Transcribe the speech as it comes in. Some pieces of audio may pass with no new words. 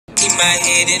my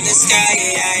head in the sky. I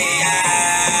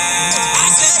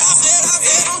said,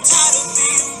 I'm tired of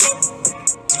being broke.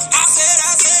 I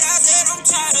said, I'm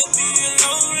tired of being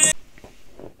lonely.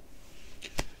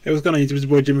 Hey, what's going on YouTube? It's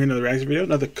your boy Jimmy here, another reaction video,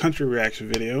 another country reaction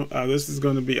video. This is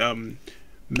going to be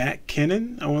Matt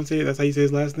Kennon. I want to say that's how you say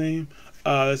his last name.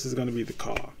 This is going to be The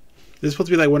Call. This is supposed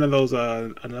to be like one of those,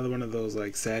 another one of those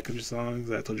like sad country songs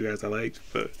that I told you guys I liked.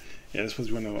 But yeah, it's supposed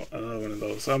to be another one of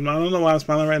those. So I don't know why I'm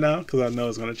smiling right now, because I know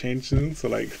it's going to change soon. So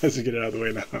like, let's just get it out of the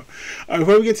way now.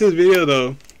 Before we get to this video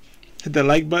though, hit the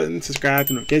like button, subscribe,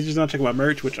 and notifications on. Check out my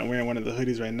merch, which I'm wearing one of the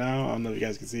hoodies right now. I don't know if you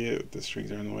guys can see it. The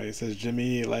strings are in the way. It says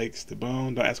Jimmy likes the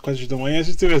bone. Don't ask questions, don't want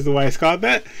answers to. That's the why it's called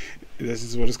that. This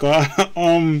is what it's called.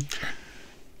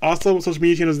 Also, social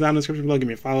media channels down in the description below. Give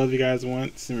me a follow if you guys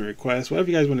want. Send me requests. Whatever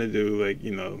you guys want to do, like,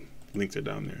 you know, links are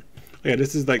down there. Oh, yeah,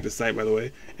 this is like the site, by the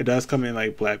way. It does come in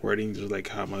like black wording, just like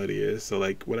how my hoodie is. So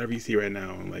like whatever you see right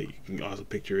now, like you can also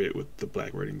picture it with the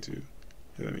black wording too.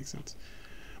 If that makes sense.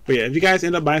 But yeah, if you guys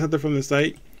end up buying something from the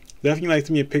site, definitely like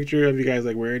send me a picture of you guys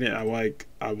like wearing it. I'm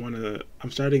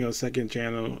starting a second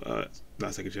channel,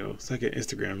 second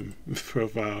Instagram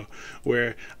profile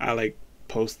where I like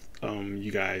post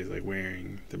you guys like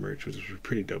wearing the merch, which is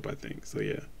pretty dope, I think. So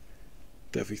yeah,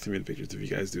 definitely send me the pictures if you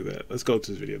guys do that. Let's go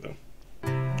to this video though.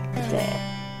 Let's go.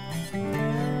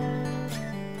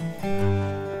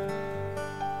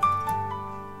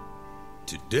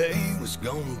 Today was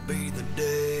gonna be the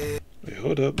day. Wait,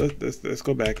 hold up. Let's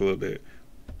go back a little bit.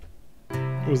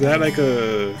 Was that like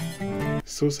a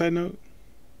suicide note?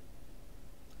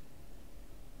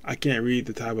 I can't read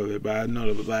the top of it, but I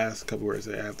know the last couple words.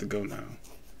 I have to go now.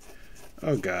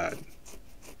 Oh God.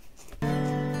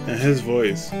 And his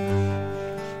voice.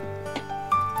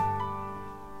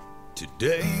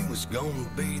 Today was gonna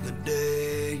be the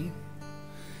day.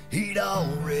 He'd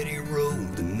already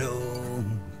wrote the note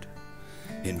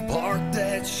and parked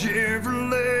that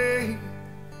Chevrolet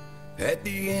at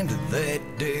the end of that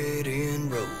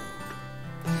dead-end road.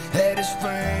 Had his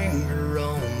finger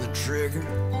on the trigger,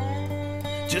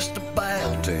 just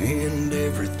about to end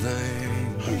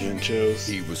everything. I'm getting chills.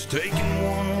 He was taking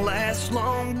one last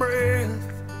long breath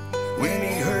when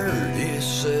he heard his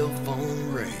cell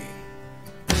phone ring.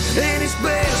 And his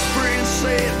best friend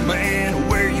said, "Man,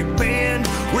 where you been?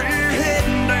 We're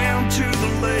heading down to the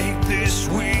lake this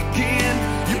weekend.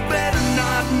 You better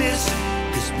not miss it,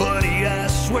 'cause buddy, I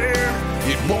swear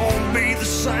it won't be the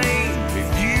same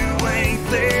if you ain't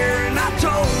there." And I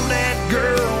told that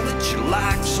girl that you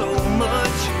liked so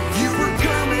much, you were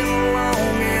coming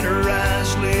along and her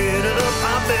eyes lit up.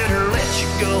 I better let you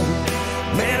go,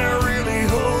 man, I really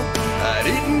hope I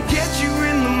didn't get you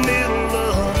in the middle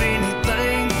of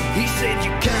anything. He said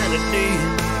you kinda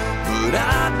did, but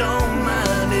I don't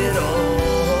mind at all.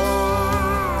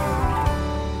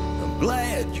 I'm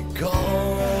glad you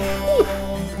called.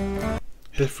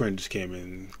 His friend just came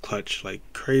in clutch like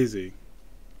crazy.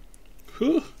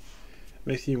 Whew.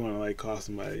 Makes you want to like call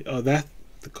somebody. Oh, that's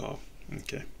the call.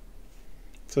 Okay.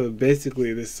 So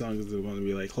basically this song is going to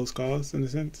be like close calls in a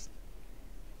sense.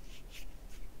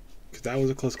 Because that was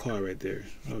a close call right there.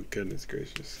 Oh goodness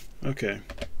gracious. Okay.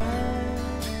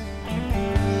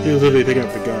 He was literally picking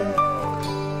up the gun.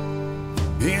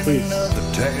 Please. In another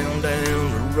town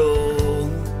down the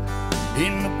road,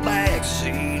 in the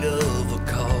backseat of a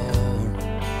car,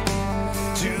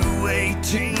 2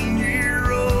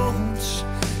 18-year-olds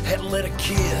had let a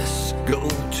kiss go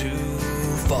too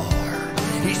far.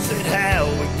 He said, "How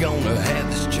we gonna have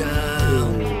this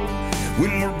child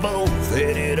when we're both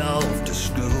headed off to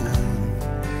school?"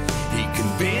 He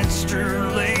convinced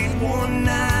her late one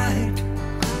night,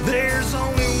 there's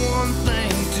only one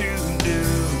thing to do.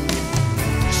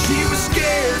 She was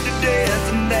scared to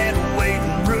death in that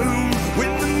waiting room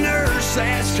when the nurse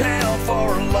asked, "How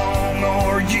far along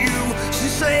are you?" She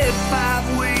said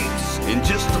 5 weeks, and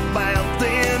just about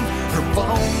then her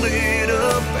phone lit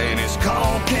up and his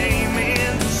call came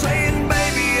in saying,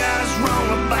 "Baby, I was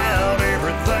wrong about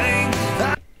everything."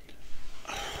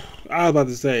 I was about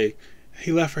to say,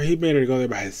 he left her, he made her go there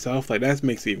by herself. Like, that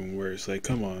makes it even worse. Like,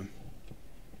 come on.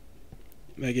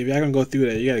 Like, if y'all gonna go through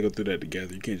that, you gotta go through that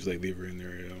together. You can't just like leave her in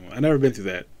there. You know? I've never been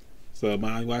through that. So am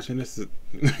I watching this?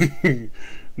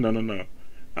 No.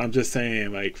 I'm just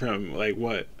saying, like, from like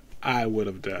what I would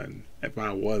have done if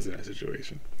I was in that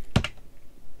situation.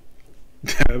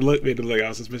 That made it look I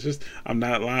was suspicious. I'm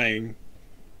not lying.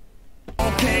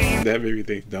 That made me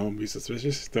think, don't be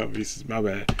suspicious. Don't be sus. My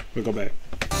bad. We'll go back.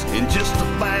 And just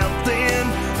about then,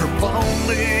 her phone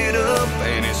lit up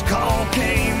and his call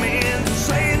came in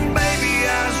saying, "Baby,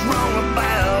 I was wrong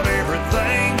about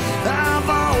everything. I've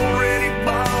already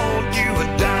bought you a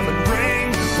diamond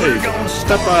ring. We're gonna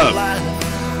Step up.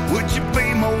 Would you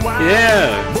be my wife?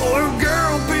 Yeah. Boy or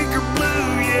girl, pink or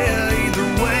blue, yeah, either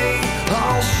way.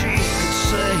 All she could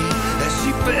say as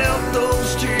she felt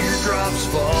those teardrops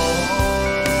fall.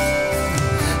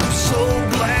 I'm so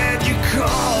glad you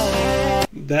called.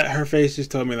 That her face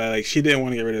just told me that like she didn't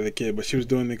want to get rid of the kid, but she was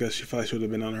doing it because she felt like she would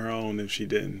have been on her own if she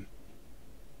didn't.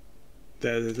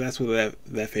 That's what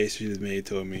that face she just made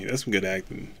told me. That's some good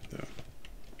acting. So.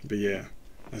 But yeah,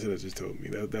 that's what it just told me.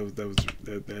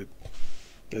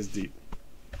 That's deep.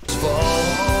 I'm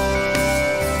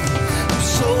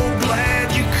so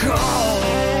glad you called.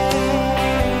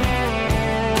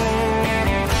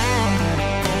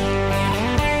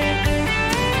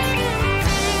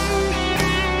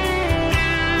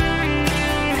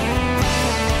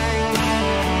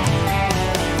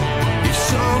 If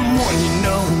someone you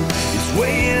know is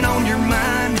weighing on your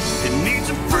mind and needs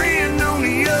a friend on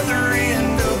the other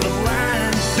end of the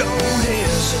line, don't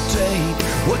hesitate.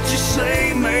 What you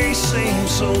say may seem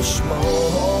so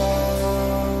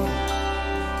small,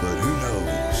 but who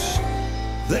knows?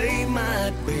 They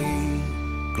might be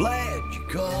glad you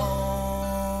called.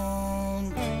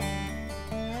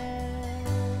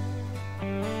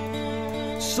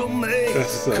 So make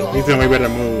That's a call. he's in a way better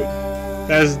mood.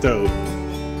 That's dope.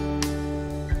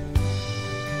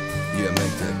 Yeah,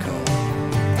 make that call.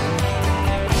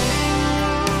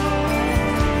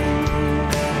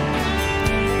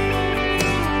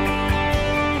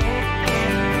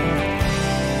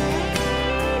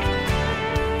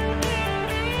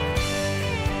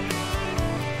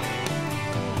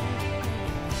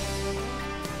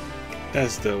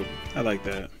 That's dope. I like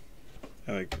that.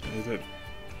 I like. Is it?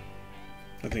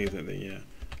 I think it's that thing. Yeah,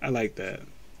 I like that.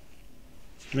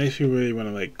 Makes you really want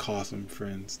to like call some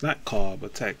friends. Not call,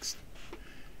 but text.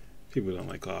 People don't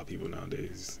like call people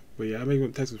nowadays. But yeah, I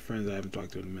make text with friends I haven't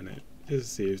talked to in a minute.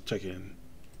 Just to see, check in.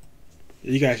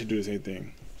 You guys should do the same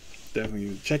thing.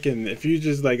 Definitely check in. If you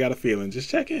just like got a feeling, just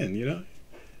check in. You know,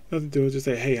 nothing to do. Just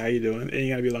say, hey, how you doing? It ain't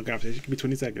gotta be a long conversation. It could be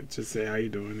 20 seconds. Just say how you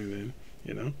doing, and then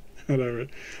you know. Whatever.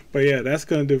 But yeah, that's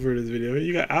gonna do for this video.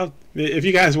 If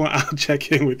you guys want, I'll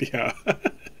check in with y'all. I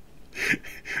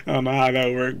don't know how that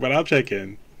would work, but I'll check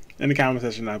in the comment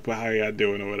section. I'll put how y'all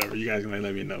doing or whatever. You guys can like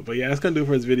let me know. But yeah, that's gonna do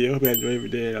for this video. Hope you enjoyed. If you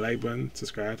did, a like button,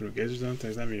 subscribe, turn notifications on.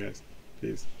 Thanks for having me, guys.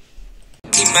 Peace.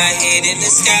 Keep my head in the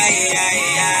sky.